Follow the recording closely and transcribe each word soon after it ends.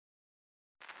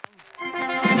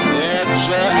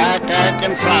Ack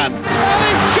in front.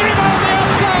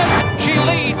 She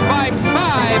leads by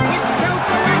 5.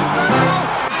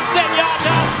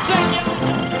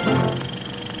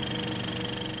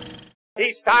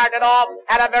 He started off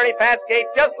at a very fast gait,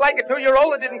 just like a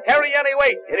 2-year-old and didn't carry any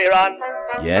weight. Did he run?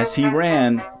 Yes, he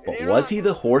ran, but was he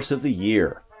the horse of the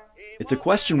year? It's a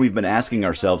question we've been asking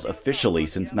ourselves officially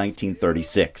since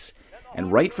 1936.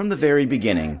 And right from the very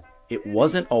beginning, it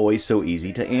wasn't always so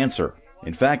easy to answer.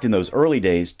 In fact, in those early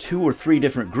days, 2 or 3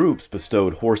 different groups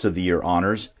bestowed Horse of the Year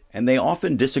honors, and they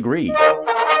often disagreed.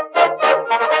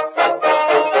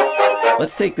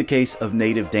 Let's take the case of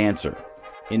Native Dancer.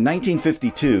 In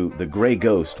 1952, the Gray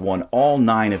Ghost won all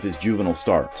 9 of his juvenile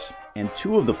starts, and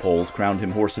 2 of the polls crowned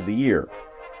him Horse of the Year.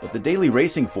 But the Daily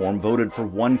Racing Form voted for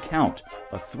one count,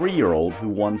 a 3-year-old who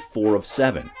won 4 of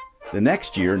 7. The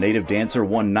next year, Native Dancer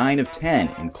won 9 of 10,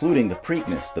 including the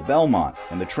Preakness, the Belmont,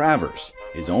 and the Travers.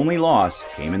 His only loss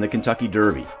came in the Kentucky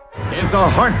Derby. It's a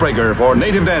heartbreaker for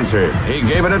Native Dancer. He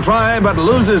gave it a try, but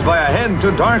loses by a head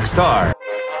to Dark Star.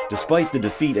 Despite the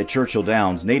defeat at Churchill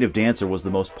Downs, Native Dancer was the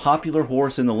most popular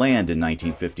horse in the land in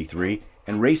 1953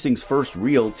 and racing's first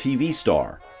real TV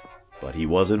star. But he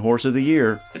wasn't Horse of the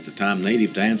Year. At the time,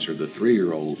 Native Dancer, the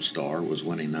 3-year-old star, was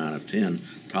winning 9 of 10.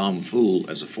 Tom Fool,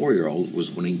 as a 4-year-old,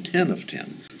 was winning 10 of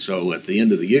 10. So at the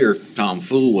end of the year, Tom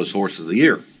Fool was Horse of the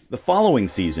Year. The following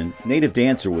season, Native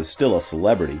Dancer was still a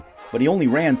celebrity, but he only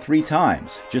ran 3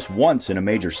 times, just once in a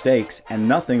major stakes and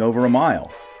nothing over a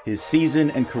mile. His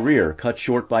season and career cut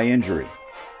short by injury.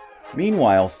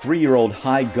 Meanwhile, 3-year-old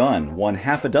High Gun won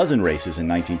half a dozen races in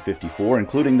 1954,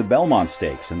 including the Belmont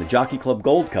Stakes and the Jockey Club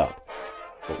Gold Cup.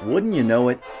 But wouldn't you know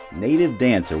it, Native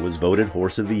Dancer was voted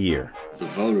Horse of the Year. The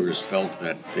voters felt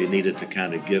that they needed to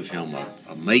kind of give him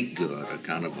a make good,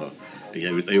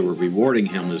 they were rewarding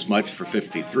him as much for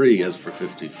 53 as for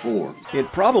 54.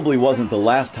 It probably wasn't the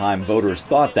last time voters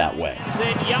thought that way.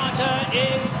 Zenyatta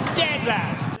is dead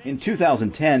last. In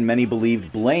 2010, many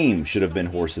believed Blame should have been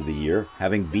Horse of the Year,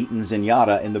 having beaten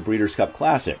Zenyatta in the Breeders' Cup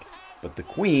Classic. But the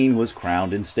Queen was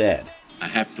crowned instead. I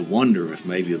have to wonder if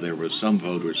maybe there were some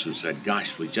voters who said,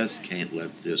 gosh, we just can't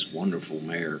let this wonderful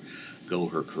mare go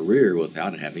her career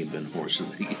without having been Horse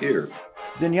of the Year.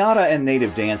 Zenyatta and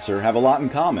Native Dancer have a lot in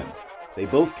common. They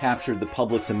both captured the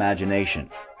public's imagination.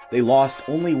 They lost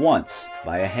only once,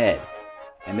 by a head.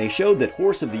 And they showed that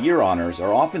Horse of the Year honors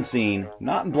are often seen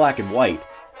not in black and white,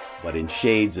 but in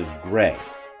shades of gray.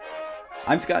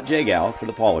 I'm Scott Jagow for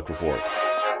the Pollock Report.